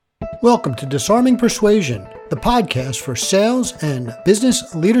Welcome to Disarming Persuasion, the podcast for sales and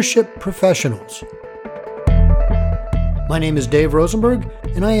business leadership professionals. My name is Dave Rosenberg,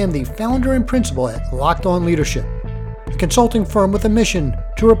 and I am the founder and principal at Locked On Leadership, a consulting firm with a mission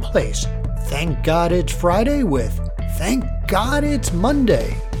to replace "Thank God It's Friday" with "Thank God It's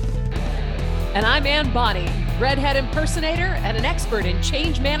Monday." And I'm Ann Bonny, redhead impersonator and an expert in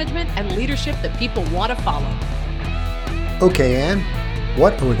change management and leadership that people want to follow. Okay, Ann,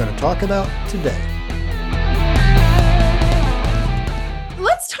 what are we going to talk about today?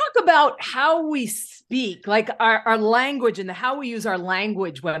 Let's talk about how we speak, like our language and how we use our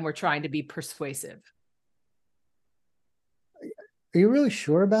language when we're trying to be persuasive. Are you really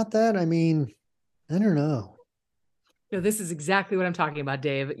sure about that? I mean, I don't know. No, this is exactly what I'm talking about,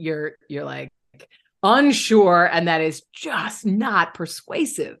 Dave. You're like unsure, and that is just not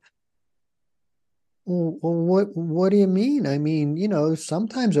persuasive. Well, what do you mean? I mean,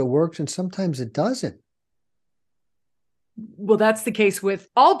 sometimes it works and sometimes it doesn't. Well, that's the case with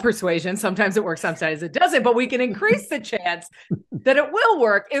all persuasion. Sometimes it works, sometimes it doesn't, but we can increase the chance that it will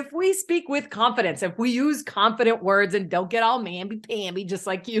work if we speak with confidence, if we use confident words and don't get all mamby-pamby, just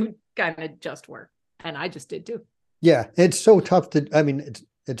like you kind of just were. And I just did too. Yeah, it's so tough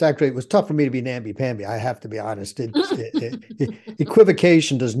it was tough for me to be namby-pamby. I have to be honest.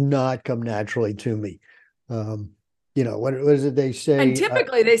 Equivocation does not come naturally to me. What is it they say? And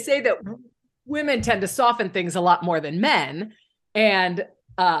typically they say that women tend to soften things a lot more than men. And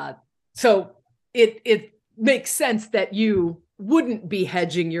so it makes sense that you wouldn't be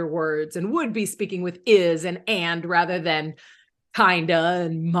hedging your words and would be speaking with is and rather than kinda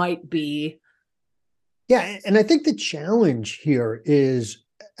and might be. Yeah, and I think the challenge here is,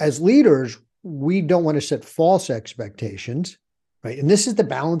 as leaders, we don't want to set false expectations, right? And this is the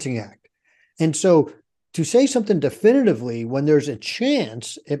balancing act. And so to say something definitively when there's a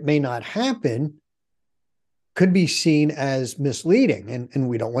chance it may not happen could be seen as misleading, and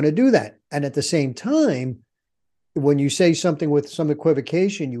we don't want to do that. And at the same time, when you say something with some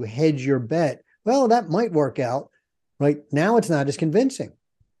equivocation, you hedge your bet. Well, that might work out, right? Now it's not as convincing.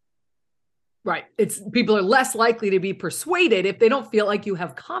 Right. People are less likely to be persuaded if they don't feel like you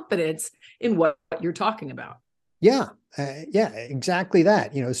have confidence in what you're talking about. Yeah. Exactly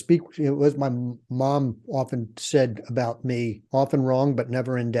that. It was my mom often said about me, often wrong, but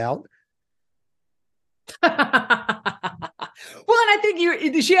never in doubt. Well, and I think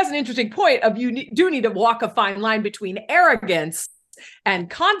she has an interesting point of you do need to walk a fine line between arrogance and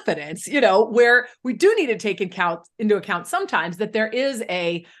confidence, where we do need to take into account sometimes that there is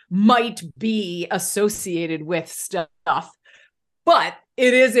a might be associated with stuff, but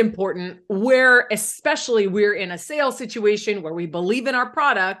it is important where, especially we're in a sales situation where we believe in our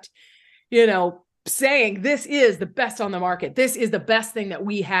product, saying this is the best on the market. This is the best thing that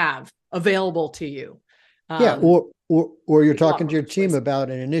we have available to you. Yeah. Or you're talking to your team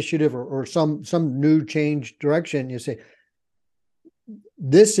about an initiative or some new change direction. You say,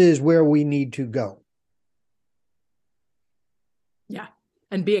 this is where we need to go. Yeah.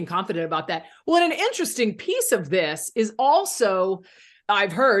 And being confident about that. Well, and an interesting piece of this is also,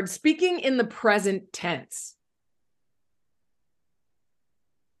 I've heard, speaking in the present tense.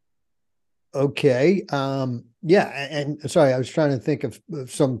 Okay. Yeah. And sorry, I was trying to think of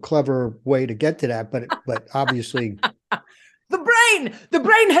some clever way to get to that, but obviously the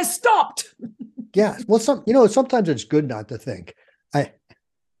brain has stopped. Yeah. Well, sometimes it's good not to think.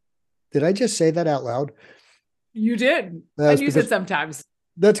 Did I just say that out loud? You did. And you said sometimes.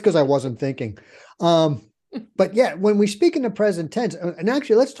 That's because I wasn't thinking. But yeah, when we speak in the present tense, and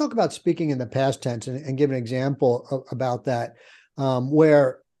actually let's talk about speaking in the past tense and give an example about that,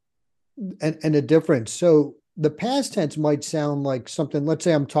 where the difference. So the past tense might sound like something, let's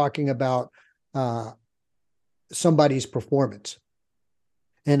say I'm talking about somebody's performance.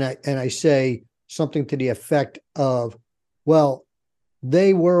 And I say something to the effect of, well,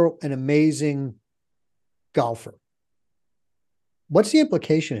 they were an amazing golfer. What's the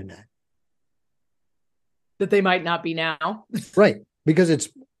implication in that? That they might not be now. Right, because it's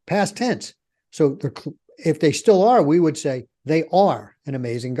past tense. So if they still are, we would say they are an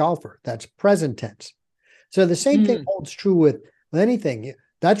amazing golfer. That's present tense. So the same thing holds true with anything.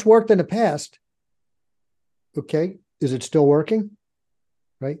 That's worked in the past. Okay, is it still working?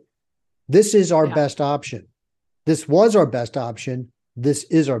 Right? This is our best option. This was our best option. This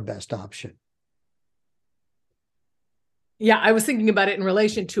is our best option. Yeah, I was thinking about it in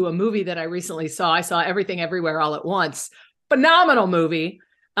relation to a movie that I recently saw. I saw Everything Everywhere All at Once. Phenomenal movie.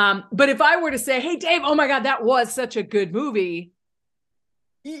 But if I were to say, hey, Dave, oh my God, that was such a good movie,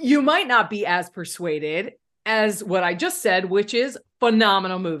 you might not be as persuaded as what I just said, which is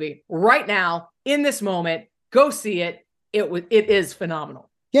phenomenal movie right now in this moment. Go see it. It is phenomenal.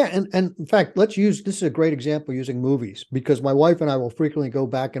 Yeah, and in fact, this is a great example using movies, because my wife and I will frequently go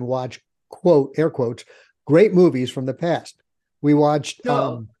back and watch, quote, air quotes, great movies from the past. We watched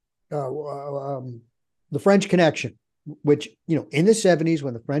No. The French Connection, which, in the 70s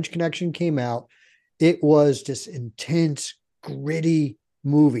when the French Connection came out, it was this intense, gritty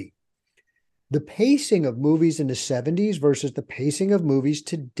movie. The pacing of movies in the 70s versus the pacing of movies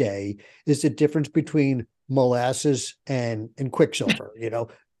today is the difference between molasses and Quicksilver.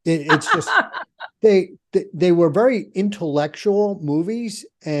 It's just they were very intellectual movies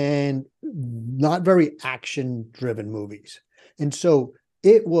and not very action driven movies, and so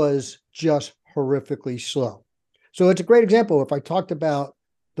it was just horrifically slow. So it's a great example. If I talked about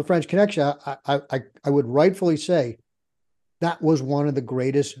the French Connection, I would rightfully say that was one of the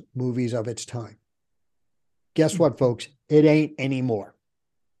greatest movies of its time. Guess what, folks? It ain't anymore.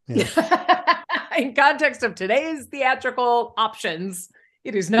 In context of today's theatrical options,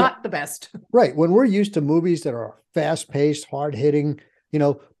 it is not the best. Right. When we're used to movies that are fast-paced, hard-hitting,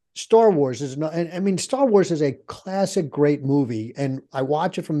 Star Wars is not, and I mean, Star Wars is a classic, great movie, and I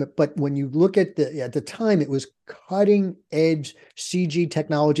watch it but when you look at the time, it was cutting edge CG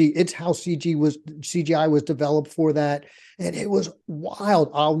technology. It's how CGI was developed for that. And it was wild.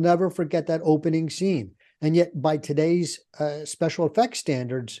 I'll never forget that opening scene. And yet by today's special effects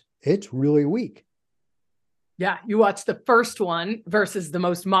standards, it's really weak. Yeah, you watch the first one versus the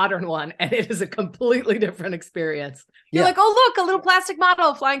most modern one, and it is a completely different experience. You're like, oh, look, a little plastic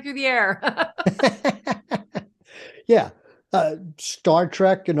model flying through the air. Yeah. Star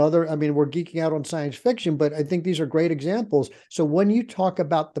Trek and we're geeking out on science fiction, but I think these are great examples. So when you talk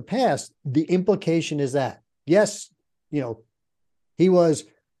about the past, the implication is that, yes, he's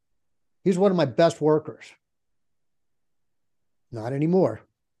one of my best workers. Not anymore.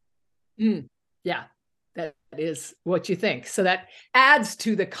 Yeah. That is what you think. So that adds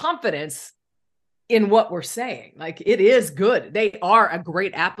to the confidence in what we're saying. Like, it is good. They are a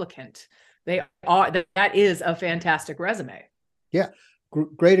great applicant. That is a fantastic resume. Yeah.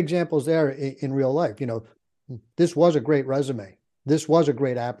 Great examples there in real life. This was a great resume. This was a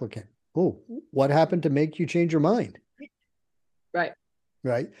great applicant. Oh, what happened to make you change your mind? Right.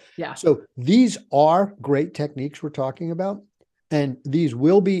 Right. Yeah. So these are great techniques we're talking about, and these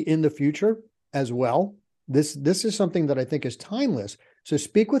will be in the future as well. This is something that I think is timeless. So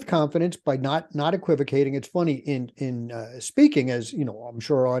speak with confidence by not equivocating. It's funny in speaking, as I'm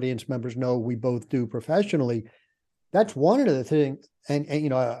sure our audience members know, we both do professionally. That's one of the things, and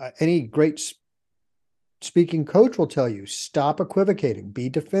any great speaking coach will tell you, stop equivocating, be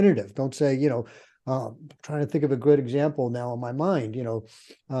definitive. Don't say, I'm trying to think of a good example now in my mind,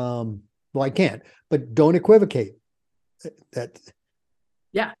 well, I can't, but don't equivocate.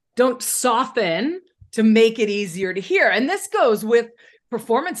 Yeah. Don't soften to make it easier to hear. And this goes with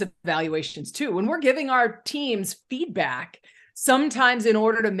performance evaluations too. When we're giving our teams feedback, sometimes in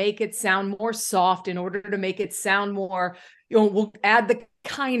order to make it sound more soft, in order to make it sound more, we'll add the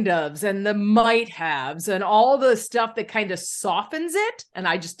kind ofs and the might haves and all the stuff that kind of softens it. And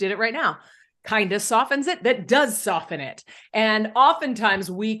I just did it right now. Kind of softens it. That does soften it. And oftentimes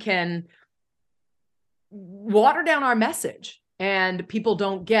we can water down our message, and people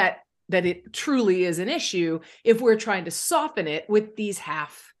don't get that it truly is an issue if we're trying to soften it with these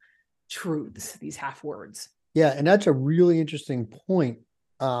half truths, these half words. Yeah. And that's a really interesting point.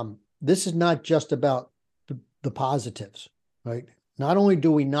 This is not just about the positives, right? Not only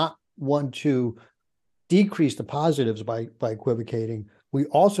do we not want to decrease the positives by equivocating, we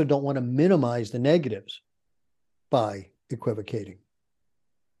also don't want to minimize the negatives by equivocating.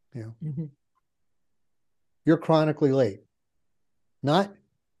 You're chronically late. Not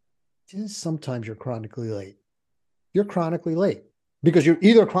just sometimes you're chronically late. You're chronically late because you're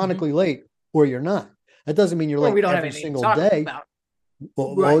either chronically late or you're not. That doesn't mean you're late every single day.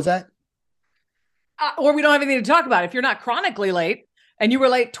 What was that? Or we don't have anything to talk about. If you're not chronically late and you were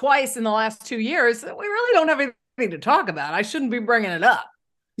late twice in the last 2 years, we really don't have anything to talk about. I shouldn't be bringing it up.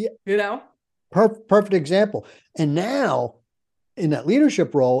 Yeah. Perfect example. And now in that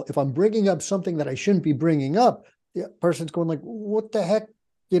leadership role, if I'm bringing up something that I shouldn't be bringing up, the person's going like, what the heck?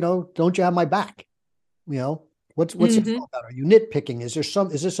 Don't you have my back? What's it all about? Are you nitpicking? Is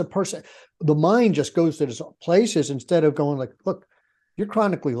this a person? The mind just goes to these places instead of going like, look, you're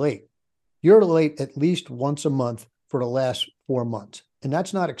chronically late. You're late at least once a month for the last 4 months. And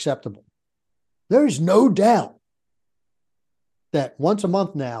that's not acceptable. There is no doubt that once a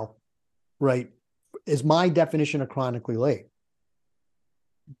month now, right, is my definition of chronically late.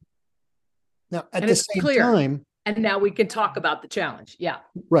 Now, at And the it's same clear. time, And now we can talk about the challenge. Yeah.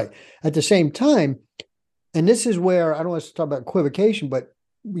 right. At the same time, and this is where I don't want to talk about equivocation, but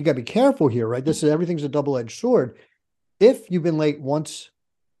we got to be careful here, right? This is everything's a double-edged sword. If you've been late once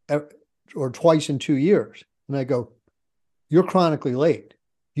or twice in 2 years, and I go, you're chronically late.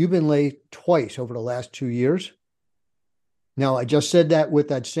 You've been late twice over the last 2 years. Now, I just said that with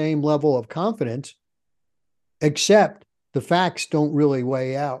that same level of confidence, except the facts don't really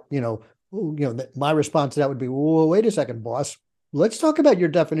weigh out. My response to that would be, well, wait a second, boss. Let's talk about your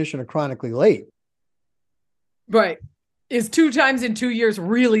definition of chronically late. Right. Is 2 times in 2 years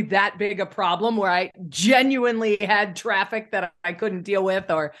really that big a problem where I genuinely had traffic that I couldn't deal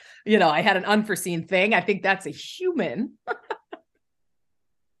with, or, I had an unforeseen thing? I think that's a human.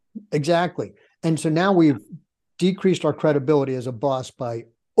 Exactly. And so now we've decreased our credibility as a boss by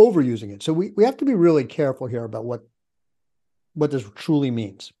overusing it. So we have to be really careful here about what this truly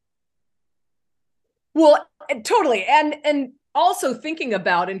means. Well, totally. And also thinking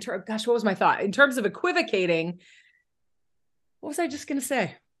about what was my thought? In terms of equivocating, what was I just going to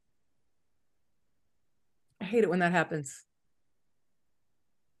say? I hate it when that happens.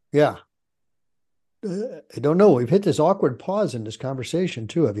 Yeah. I don't know. We've hit this awkward pause in this conversation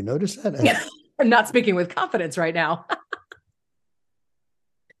too. Have you noticed that? Yeah. I'm not speaking with confidence right now.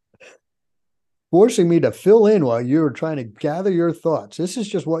 Forcing me to fill in while you're trying to gather your thoughts. This is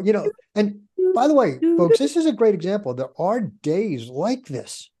just what, and by the way, folks, this is a great example. There are days like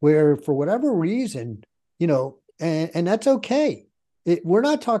this where for whatever reason, and that's okay. We're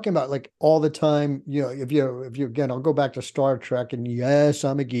not talking about like all the time, if you, again, I'll go back to Star Trek, and yes,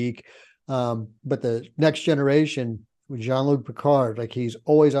 I'm a geek. But the Next Generation with Jean-Luc Picard, like he's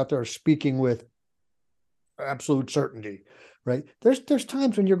always out there speaking with absolute certainty, right? There's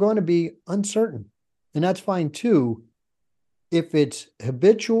times when you're going to be uncertain, and that's fine too. If it's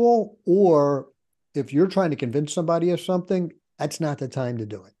habitual, or if you're trying to convince somebody of something, that's not the time to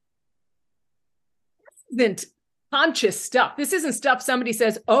do it. Isn't conscious stuff. This isn't stuff somebody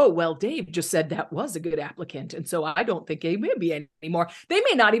says, oh, well, Dave just said that was a good applicant, and so I don't think it may be anymore. They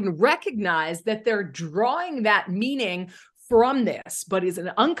may not even recognize that they're drawing that meaning from this, but is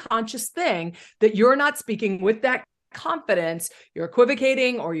an unconscious thing that you're not speaking with that confidence, you're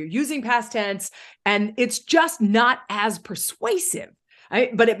equivocating, or you're using past tense, and it's just not as persuasive.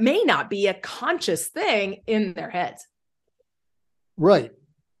 But it may not be a conscious thing in their heads. Right.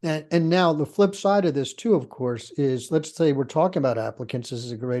 And now the flip side of this too, of course, is, let's say we're talking about applicants. This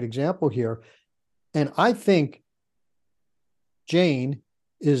is a great example here. And I think Jane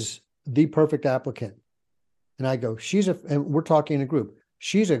is the perfect applicant. And I go, and we're talking in a group.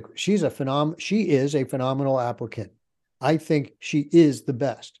 She is a phenomenal applicant. I think she is the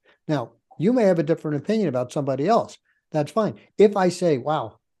best. Now, you may have a different opinion about somebody else. That's fine. If I say,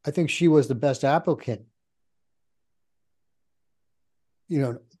 wow, I think she was the best applicant,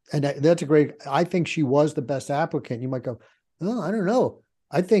 and that's a great, I think she was the best applicant. You might go, oh, I don't know.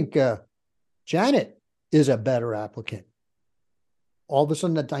 I think Janet is a better applicant. All of a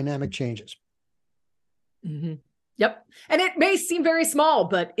sudden, the dynamic changes. Mm-hmm. Yep. And it may seem very small,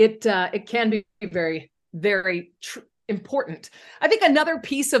 but it can be very, very important. I think another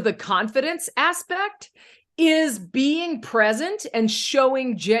piece of the confidence aspect is being present and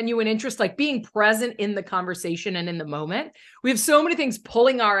showing genuine interest, like being present in the conversation and in the moment. We have so many things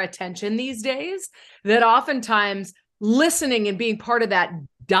pulling our attention these days that oftentimes listening and being part of that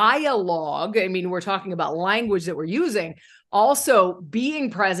dialogue, I mean, we're talking about language that we're using, also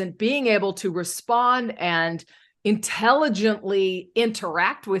being present, being able to respond and intelligently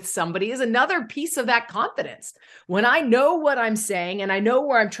interact with somebody is another piece of that confidence. When I know what I'm saying and I know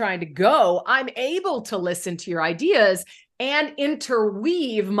where I'm trying to go, I'm able to listen to your ideas and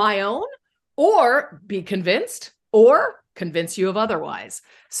interweave my own, or be convinced, or convince you of otherwise.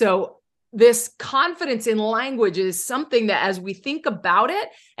 So this confidence in language is something that, as we think about it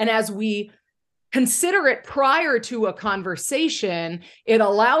and as we consider it prior to a conversation, it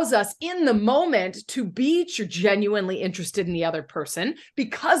allows us in the moment to be genuinely interested in the other person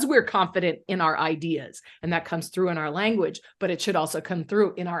because we're confident in our ideas. And that comes through in our language, but it should also come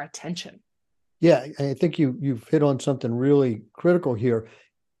through in our attention. Yeah, I think you've hit on something really critical here.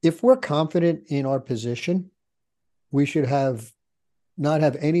 If we're confident in our position, we should not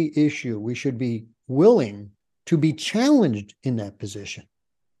have any issue. We should be willing to be challenged in that position.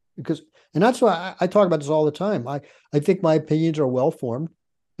 And that's why I talk about this all the time. I think my opinions are well-formed,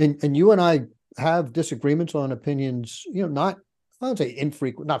 and you and I have disagreements on opinions, not, I would say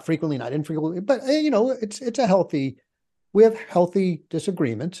not frequently, but we have healthy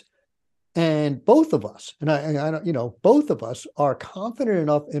disagreements. And both of us, both of us are confident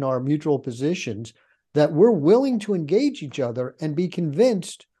enough in our mutual positions that we're willing to engage each other and be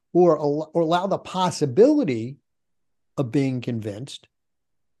convinced, or allow the possibility of being convinced,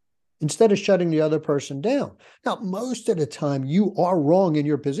 instead of shutting the other person down. Now, most of the time you are wrong in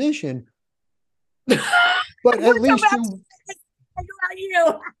your position, but at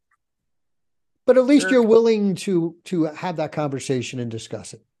least you're willing to have that conversation and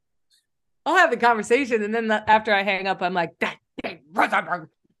discuss it. I'll have the conversation, and then after I hang up, I'm like, you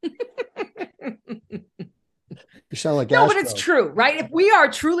sound like no, but it's true, right? If we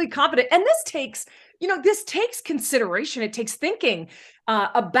are truly confident, and this takes consideration, it takes thinking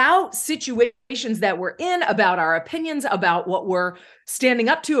about situations that we're in, about our opinions, about what we're standing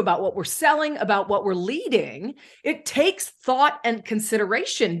up to, about what we're selling, about what we're leading. It takes thought and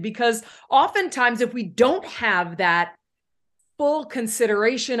consideration, because oftentimes if we don't have that full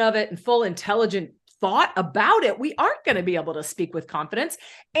consideration of it and full intelligent thought about it, we aren't going to be able to speak with confidence.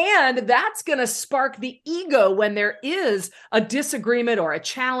 And that's going to spark the ego when there is a disagreement or a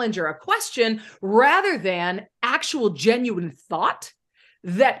challenge or a question, rather than actual genuine thought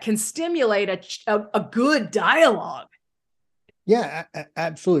that can stimulate a good dialogue. Yeah,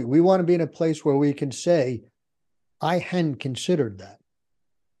 absolutely. We want to be in a place where we can say, I hadn't considered that.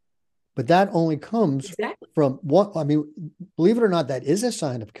 But that only comes from what, I mean, believe it or not, that is a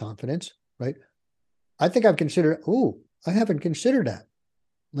sign of confidence, right? I think I've considered, I haven't considered that.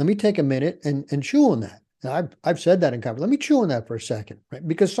 Let me take a minute and chew on that. Now, I've said that in conference. Let me chew on that for a second, right?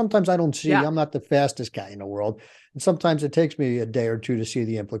 Because sometimes I don't see, I'm not the fastest guy in the world. And sometimes it takes me a day or two to see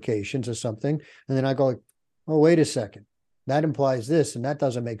the implications of something. And then I go, oh, wait a second. That implies this, and that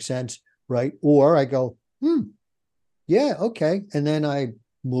doesn't make sense, right? Or I go, yeah, okay. And then I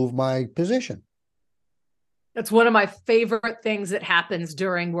move my position. That's one of my favorite things that happens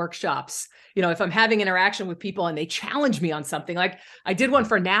during workshops. If I'm having interaction with people and they challenge me on something, like I did one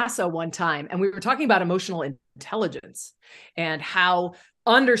for NASA one time, and we were talking about emotional intelligence and how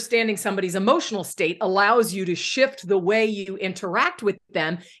understanding somebody's emotional state allows you to shift the way you interact with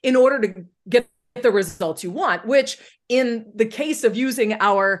them in order to get the results you want, which in the case of using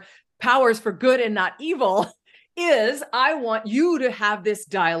our powers for good and not evil is, I want you to have this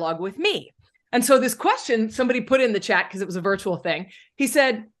dialogue with me. And so this question somebody put in the chat, because it was a virtual thing. He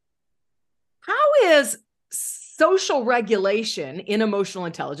said, how is social regulation in emotional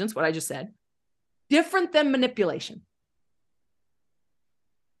intelligence, what I just said, different than manipulation?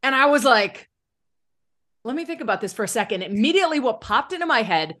 And I was like, let me think about this for a second. Immediately what popped into my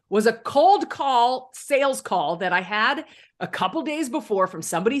head was a cold call, sales call that I had a couple days before from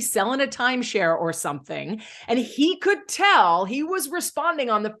somebody selling a timeshare or something. And he could tell he was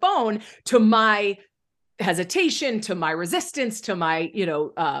responding on the phone to my hesitation, to my resistance, to my,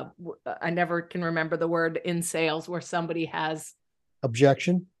 I never can remember the word in sales where somebody has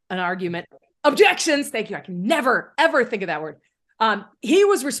objection, an argument, objections. Thank you. I can never, ever think of that word. He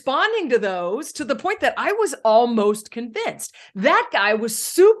was responding to those to the point that I was almost convinced. That guy was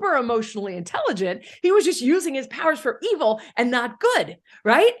super emotionally intelligent. He was just using his powers for evil and not good,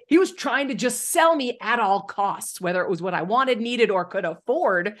 right? He was trying to just sell me at all costs, whether it was what I wanted, needed, or could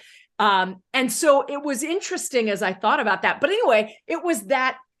afford. And so it was interesting as I thought about that. But anyway, it was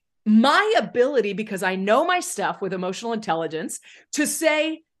that my ability, because I know my stuff with emotional intelligence, to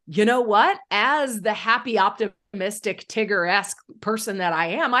say, you know what, as the happy, optimistic, Tigger-esque person that I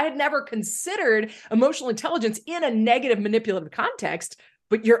am, I had never considered emotional intelligence in a negative, manipulative context,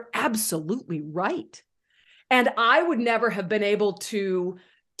 but you're absolutely right. And I would never have been able to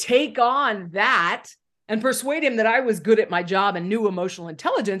take on that and persuade him that I was good at my job and knew emotional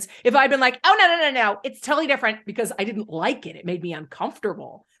intelligence if I'd been like, oh, no, it's totally different, because I didn't like it. It made me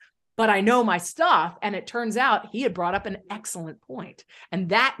uncomfortable. But I know my stuff. And it turns out he had brought up an excellent point. And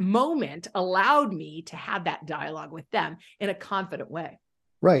that moment allowed me to have that dialogue with them in a confident way.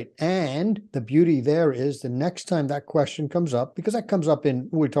 Right. And the beauty there is the next time that question comes up, because that comes up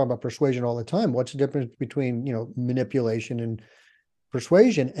we talk about persuasion all the time. What's the difference between, manipulation and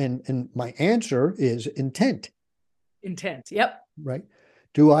persuasion? And my answer is intent. Intent. Yep. Right.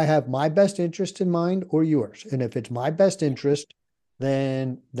 Do I have my best interest in mind or yours? And if it's my best interest,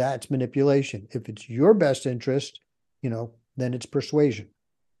 then that's manipulation. If it's your best interest, then it's persuasion.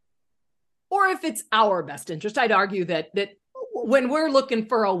 Or if it's our best interest, I'd argue that when we're looking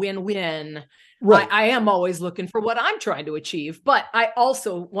for a win-win, right, I am always looking for what I'm trying to achieve, but I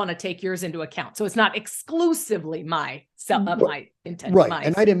also want to take yours into account. So it's not exclusively my intent. Right.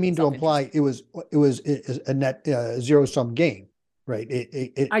 And I didn't mean to imply it was a net zero-sum game, right?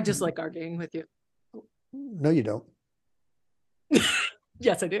 I just like arguing with you. No, you don't.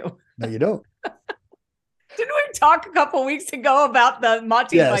 Yes, I do. No, you don't. Didn't we talk a couple weeks ago about the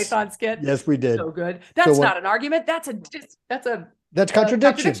Monty Python skit? Yes, we did. So good. That's not an argument. That's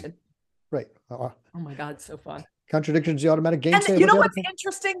contradiction. Right. Oh my God, so fun. Contradiction is the automatic gain. And you know what's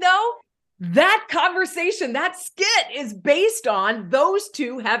interesting though? That conversation, that skit is based on those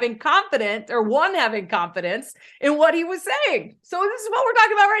two having confidence, or one having confidence in what he was saying. So this is what we're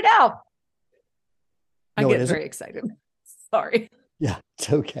talking about right now. I get very excited. Sorry. Yeah,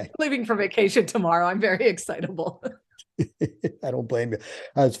 it's okay. I'm leaving for vacation tomorrow. I'm very excitable. I don't blame you.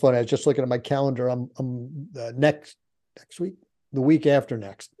 It's funny. I was just looking at my calendar. I'm next week, the week after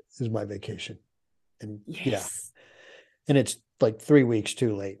next is my vacation. And yes. And it's like 3 weeks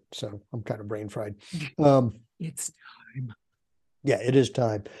too late. So I'm kind of brain fried. It's time. Yeah, it is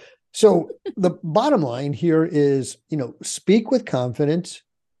time. So the bottom line here is, speak with confidence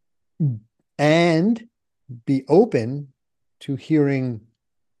and be open to hearing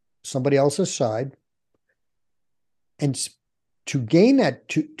somebody else's side, and to gain that,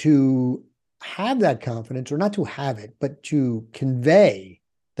 to have that confidence, or not to have it, but to convey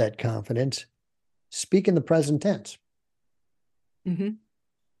that confidence, speak in the present tense. Mm-hmm.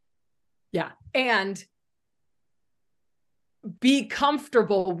 Yeah. And be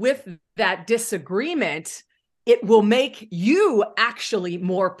comfortable with that disagreement. It will make you actually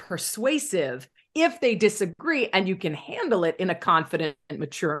more persuasive if they disagree, and you can handle it in a confident and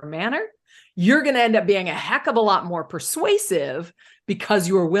mature manner. You're going to end up being a heck of a lot more persuasive because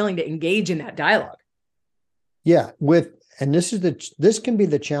you are willing to engage in that dialogue. Yeah. And this can be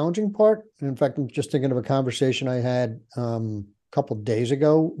the challenging part. And in fact, I'm just thinking of a conversation I had a couple of days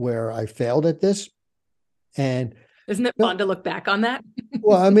ago where I failed at this. And isn't it fun to look back on that?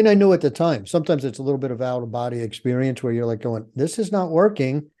 Well, I mean, I knew at the time. Sometimes it's a little bit of out of body experience where you're like going, this is not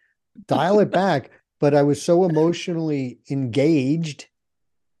working. Dial it back. But I was so emotionally engaged,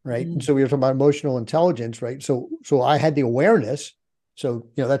 right? And so we were talking about emotional intelligence, right? So I had the awareness. So,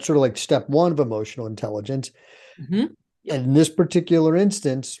 that's sort of like step one of emotional intelligence. Mm-hmm. Yep. And in this particular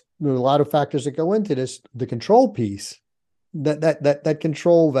instance, there are a lot of factors that go into this. The control piece, that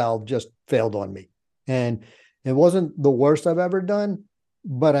control valve just failed on me. And it wasn't the worst I've ever done,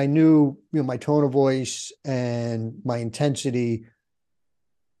 but I knew, my tone of voice and my intensity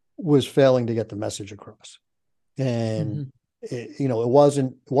was failing to get the message across. And it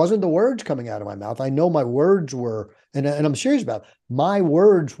wasn't the words coming out of my mouth. I know my words were, and I'm serious about it, my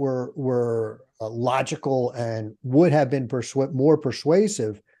words were logical and would have been more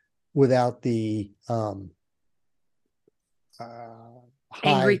persuasive without the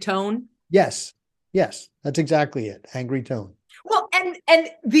angry tone. Yes, that's exactly it. Angry tone. Well, and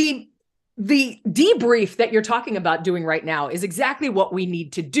the debrief that you're talking about doing right now is exactly what we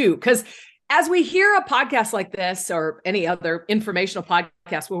need to do. Because as we hear a podcast like this or any other informational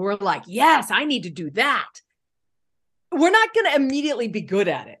podcast where we're like, yes, I need to do that, we're not going to immediately be good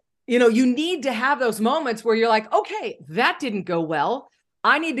at it. You need to have those moments where you're like, okay, that didn't go well.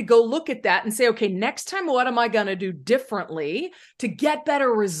 I need to go look at that and say, okay, next time, what am I going to do differently to get better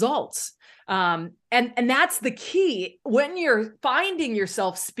results? And that's the key. When you're finding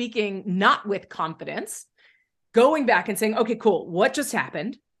yourself speaking not with confidence, going back and saying, okay, cool. What just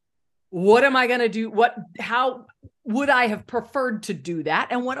happened? What am I going to do? How would I have preferred to do that?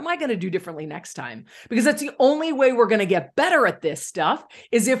 And what am I going to do differently next time? Because that's the only way we're going to get better at this stuff,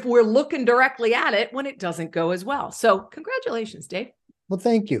 is if we're looking directly at it when it doesn't go as well. So congratulations, Dave. Well,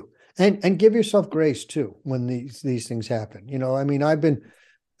 thank you. And give yourself grace too when these things happen. I mean, I've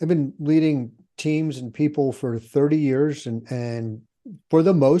been leading teams and people for 30 years, and for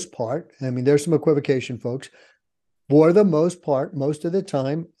the most part, I mean, there's some equivocation, folks. For the most part, most of the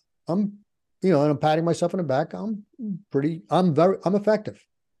time, I'm patting myself on the back. I'm effective.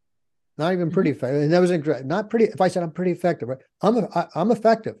 Not even pretty effective. And that was not pretty. If I said I'm pretty effective, right? I'm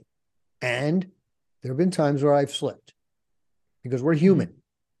effective. And there have been times where I've slipped, because we're human.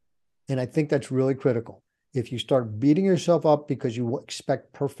 And I think that's really critical. If you start beating yourself up because you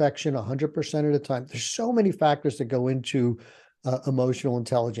expect perfection 100% of the time, there's so many factors that go into emotional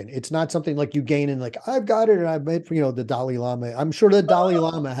intelligence. It's not something like you gain in like, I've got it and I've made, the Dalai Lama. I'm sure the Dalai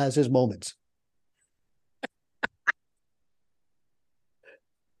Lama has his moments.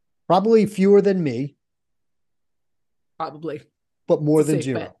 Probably fewer than me. Probably. But more than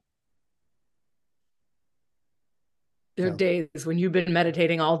zero. Bet. There are days when you've been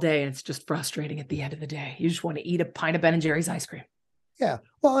meditating all day and it's just frustrating at the end of the day. You just want to eat a pint of Ben & Jerry's ice cream. Yeah.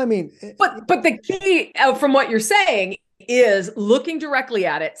 Well, I mean, but the key from what you're saying is looking directly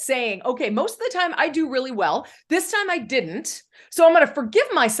at it, saying, okay, most of the time I do really well. This time I didn't. So I'm going to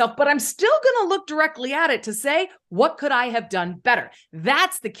forgive myself, but I'm still going to look directly at it to say, what could I have done better?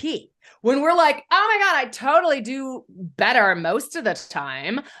 That's the key. When we're like, oh my God, I totally do better most of the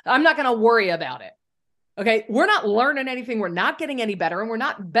time, I'm not going to worry about it. Okay, we're not learning anything. We're not getting any better, and we're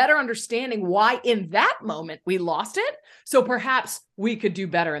not better understanding why in that moment we lost it. So perhaps we could do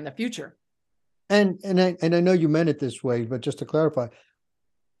better in the future. And I know you meant it this way, but just to clarify,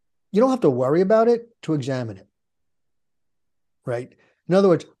 you don't have to worry about it to examine it, right? In other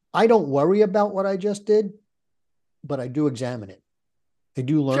words, I don't worry about what I just did, but I do examine it. I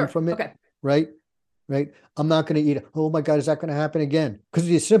do learn from it, okay. Right? Right? I'm not going to eat it. Oh my God, is that going to happen again? Because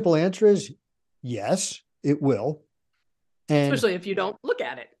the simple answer is yes, it will. And especially if you don't look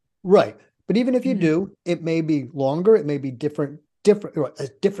at it. Right. But even if you do, it may be longer, it may be different,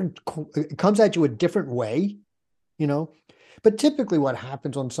 it comes at you a different way, But typically what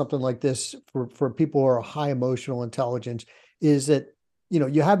happens on something like this for people who are high emotional intelligence is that,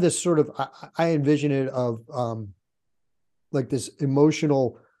 you have this sort of, I envision it of like this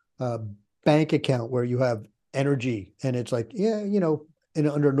emotional bank account where you have energy, and it's like,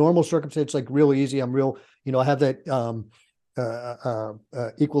 under normal circumstances, it's like real easy. I'm real, I have that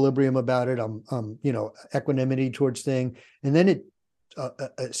equilibrium about it. I'm equanimity towards thing. And then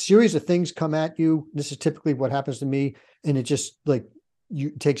a series of things come at you. This is typically what happens to me. And it just like,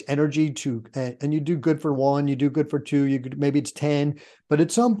 it takes energy and you do good for one, you do good for two, maybe it's 10, but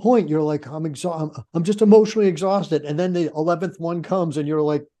at some point you're like, I'm exhausted. I'm just emotionally exhausted. And then the 11th one comes and you're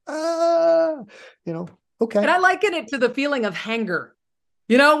like, okay. And I liken it to the feeling of hunger.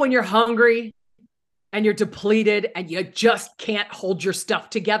 When you're hungry and you're depleted and you just can't hold your stuff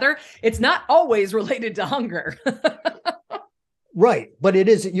together, it's not always related to hunger. Right. But it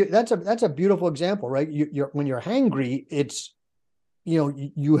is, that's a beautiful example, right? When you're hangry, it's,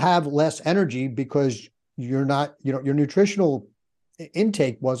 you have less energy because you're not, your nutritional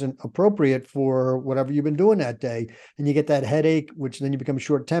intake wasn't appropriate for whatever you've been doing that day. And you get that headache, which then you become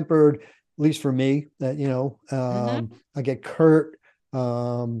short-tempered, at least for me, that, I get Kurt.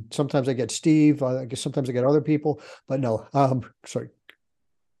 Sometimes I get Steve. I guess sometimes I get other people, but no, sorry.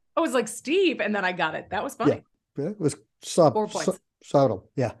 I was like, Steve, and then I got it. That was funny. Yeah, it was 4 points. Subtle.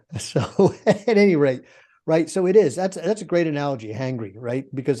 Yeah. So at any rate, right. So it is, that's a great analogy, hangry, right?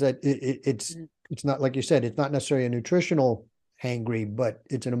 Because it's not, like you said, it's not necessarily a nutritional hangry, but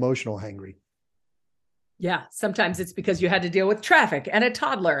it's an emotional hangry. Yeah. Sometimes it's because you had to deal with traffic and a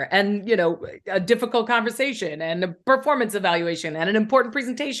toddler and, a difficult conversation and a performance evaluation and an important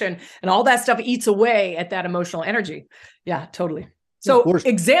presentation, and all that stuff eats away at that emotional energy. Yeah, totally. So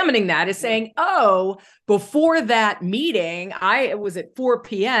examining that is saying, oh, before that meeting, I was at 4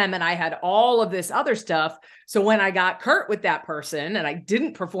 p.m. and I had all of this other stuff. So when I got Kurt with that person and I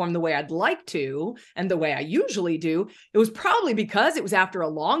didn't perform the way I'd like to and the way I usually do, it was probably because it was after a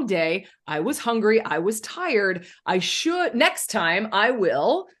long day. I was hungry. I was tired. Next time I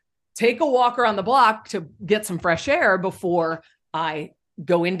will take a walk around the block to get some fresh air before I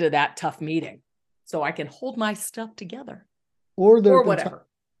go into that tough meeting so I can hold my stuff together. Or whatever.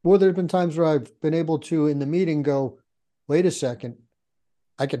 Or there have been times where I've been able to, in the meeting, go, wait a second,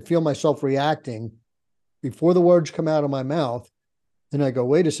 I can feel myself reacting before the words come out of my mouth. And I go,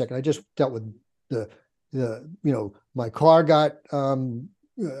 wait a second, I just dealt with my car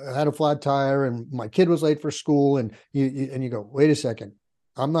had a flat tire and my kid was late for school. And you go, wait a second,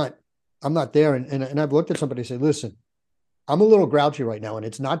 I'm not there. And I've looked at somebody and say, listen, I'm a little grouchy right now and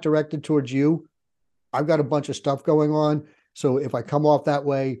it's not directed towards you. I've got a bunch of stuff going on. So if I come off that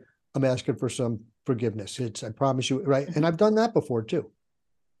way, I'm asking for some forgiveness. I promise you, right? And I've done that before too.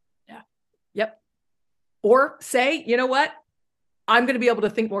 Yeah. Yep. Or say, you know what? I'm going to be able to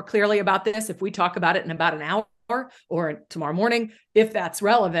think more clearly about this if we talk about it in about an hour or tomorrow morning. If that's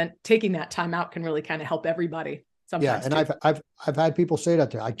relevant, taking that time out can really kind of help everybody. Sometimes and too. I've had people say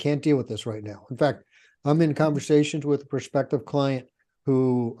that to me. I can't deal with this right now. In fact, I'm in conversations with a prospective client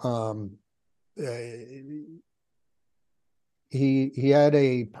who he had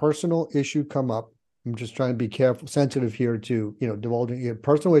a personal issue come up. I'm just trying to be careful, sensitive here to, divulging a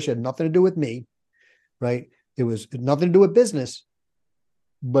personal issue. It had nothing to do with me, right? It had nothing to do with business,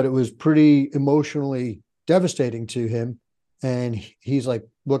 but it was pretty emotionally devastating to him. And he's like,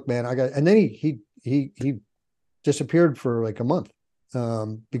 look, man, and then he disappeared for like a month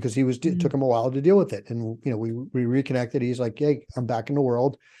because it took him a while to deal with it. And, we reconnected. He's like, hey, I'm back in the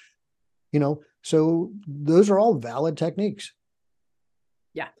world, so those are all valid techniques.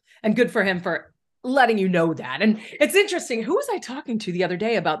 Yeah. And good for him for letting you know that. And it's interesting. Who was I talking to the other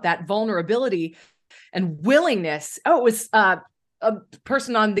day about that vulnerability and willingness. Oh, it was a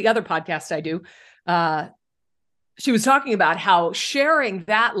person on the other podcast I do. She was talking about how sharing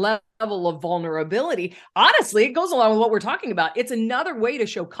that level of vulnerability, honestly, it goes along with what we're talking about. It's another way to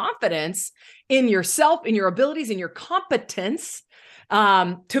show confidence in yourself, in your abilities, in your competence,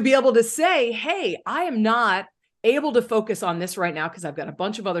 to be able to say, hey, I am not able to focus on this right now because I've got a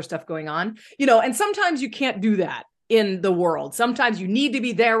bunch of other stuff going on, and sometimes you can't do that in the world. Sometimes you need to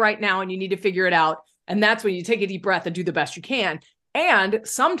be there right now and you need to figure it out. And that's when you take a deep breath and do the best you can. And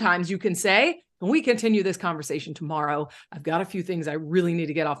sometimes you can say, when we continue this conversation tomorrow, I've got a few things I really need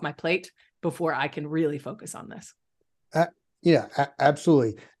to get off my plate before I can really focus on this. Yeah,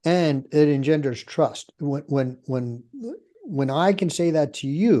 absolutely. And it engenders trust. When I can say that to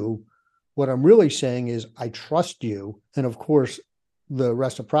you, what I'm really saying is I trust you. And of course, the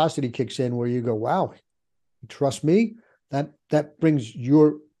reciprocity kicks in where you go, wow, you trust me? That brings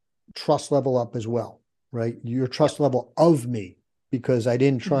your trust level up as well, right? Your trust level of me, because I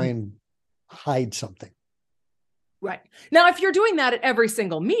didn't try and hide something. Right. Now, if you're doing that at every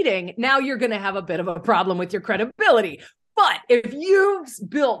single meeting, now you're going to have a bit of a problem with your credibility. But if you've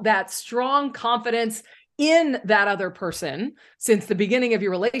built that strong confidence in that other person since the beginning of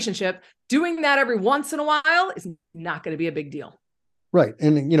your relationship, doing that every once in a while is not going to be a big deal. Right.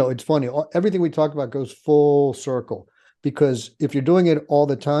 And, it's funny. Everything we talk about goes full circle, because if you're doing it all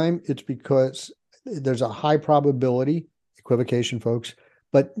the time, it's because there's a high probability, equivocation, folks.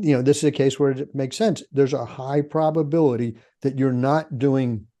 But, this is a case where it makes sense. There's a high probability that you're not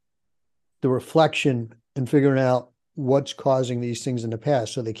doing the reflection and figuring out what's causing these things in the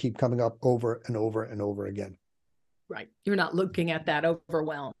past. So they keep coming up over and over and over again. Right. You're not looking at that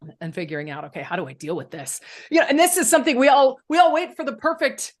overwhelm and figuring out, okay, how do I deal with this? And this is something we all wait for the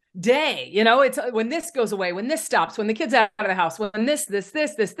perfect day. It's when this goes away, when this stops, when the kid's out of the house, when this.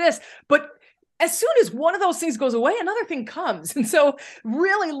 But as soon as one of those things goes away, another thing comes. And so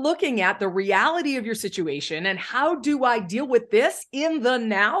really looking at the reality of your situation and how do I deal with this in the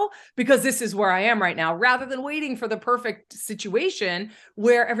now, because this is where I am right now, rather than waiting for the perfect situation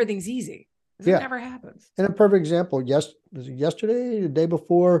where everything's easy. It never happens. And a perfect example, yesterday, the day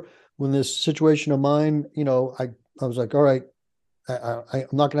before, when this situation of mine, I was like, all right, I'm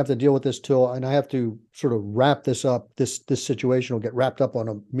not going to have to deal with this and I have to sort of wrap this up. This situation will get wrapped up on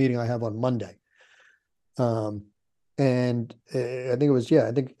a meeting I have on Monday. And I think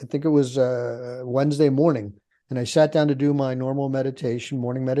it was Wednesday morning, and I sat down to do my normal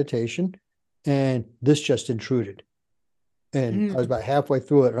morning meditation, and this just intruded. And I was about halfway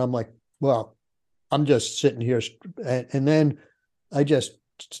through it, and I'm like, well, I'm just sitting here. And then I just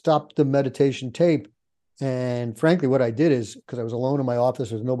stopped the meditation tape. And frankly, what I did is, because I was alone in my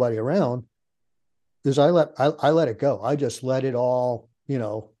office, there's nobody around, is I let it go. I just let it all,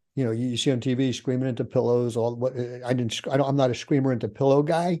 you see on TV screaming into pillows, I'm not a screamer into pillow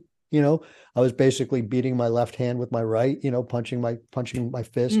guy. I was basically beating my left hand with my right, punching my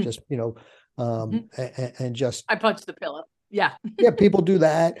fist, just, and just, I punched the pillow. Yeah. Yeah. People do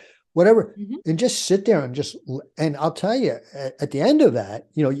that, whatever, and just sit there and I'll tell you, at the end of that,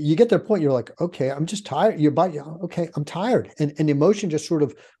 you get to the point, you're like, okay, I'm just tired. Your body, okay, I'm tired. And the emotion just sort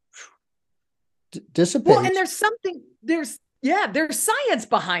of dissipates. Well, and there's science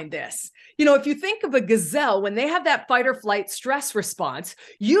behind this. If you think of a gazelle, when they have that fight or flight stress response,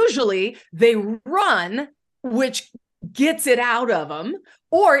 usually they run, which gets it out of them.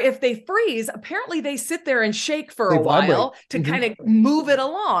 Or if they freeze, apparently they sit there and shake for a while to kind of move it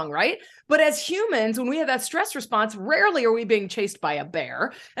along, right? But as humans, when we have that stress response, rarely are we being chased by a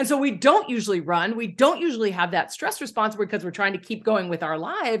bear. And so we don't usually run. We don't usually have that stress response because we're trying to keep going with our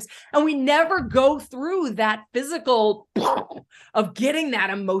lives. And we never go through that physical of getting that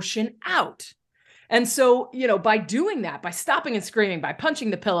emotion out. And so, by doing that, by stopping and screaming, by punching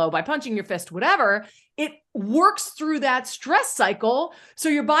the pillow, by punching your fist, whatever, it works through that stress cycle. So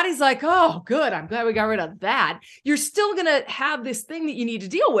your body's like, oh, good. I'm glad we got rid of that. You're still going to have this thing that you need to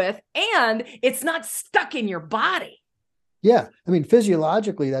deal with, and it's not stuck in your body. Yeah. I mean,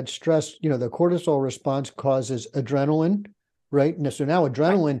 physiologically, that stress, the cortisol response causes adrenaline, right? And so now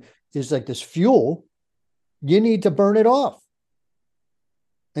adrenaline is like this fuel. You need to burn it off.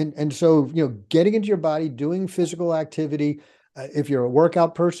 And so, getting into your body, doing physical activity. If you're a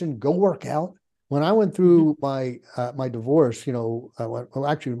workout person, go work out. When I went through my divorce,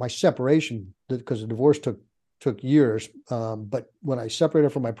 actually my separation, because the divorce took years. But when I separated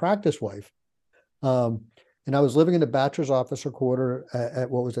from my practice wife, and I was living in the bachelor's officer quarter at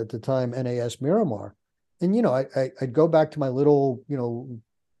what was at the time NAS Miramar, and I'd go back to my little,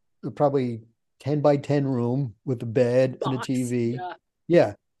 probably 10 by 10 room with a bed and a TV.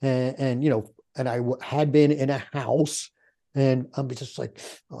 Yeah. And and I had been in a house, and I'm just like,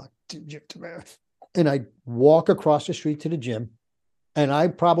 oh, and I walk across the street to the gym, and I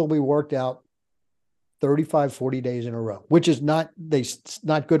probably worked out 35, 40 days in a row, which is not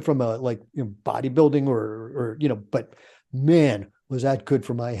good from a bodybuilding or but man, was that good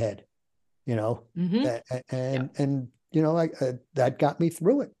for my head, Mm-hmm. and that got me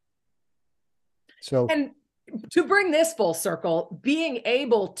through it. So, and to bring this full circle, being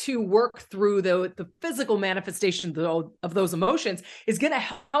able to work through the physical manifestation of those emotions is going to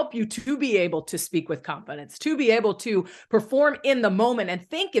help you to be able to speak with confidence, to be able to perform in the moment and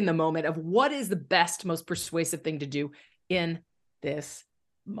think in the moment of what is the best, most persuasive thing to do in this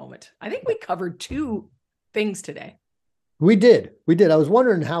moment. I think we covered 2 things today. We did. I was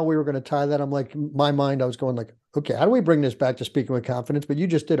wondering how we were going to tie that. I'm like, in my mind, I was going like, okay, how do we bring this back to speaking with confidence? But you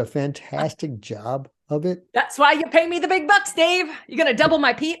just did a fantastic job of it. That's why you pay me the big bucks, Dave. You're going to double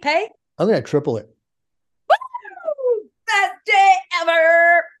my pay? I'm going to triple it. Woo! Best day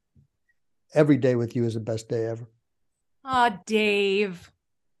ever. Every day with you is the best day ever. Oh, Dave,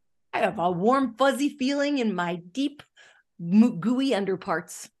 I have a warm, fuzzy feeling in my deep, gooey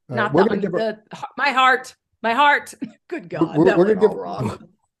underparts. Not my heart. My heart. Good God, we're going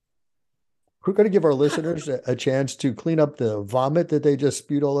to give our listeners a chance to clean up the vomit that they just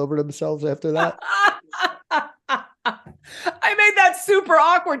spewed all over themselves after that. I made that super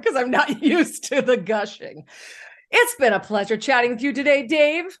awkward because I'm not used to the gushing. It's been a pleasure chatting with you today,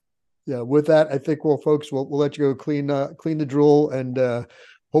 Dave. Yeah, with that, I think, folks, we'll let you go clean the drool, and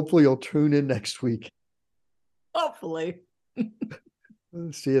hopefully you'll tune in next week. Hopefully.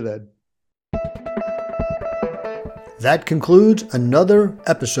 See you then. That concludes another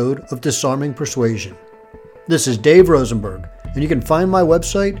episode of Disarming Persuasion. This is Dave Rosenberg, and you can find my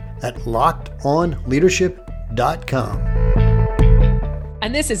website at lockedonleadership.com.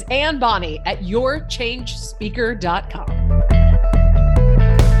 And this is Ann Bonny at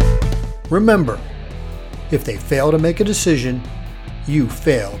yourchangespeaker.com. Remember, if they fail to make a decision, you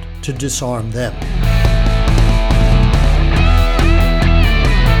failed to disarm them.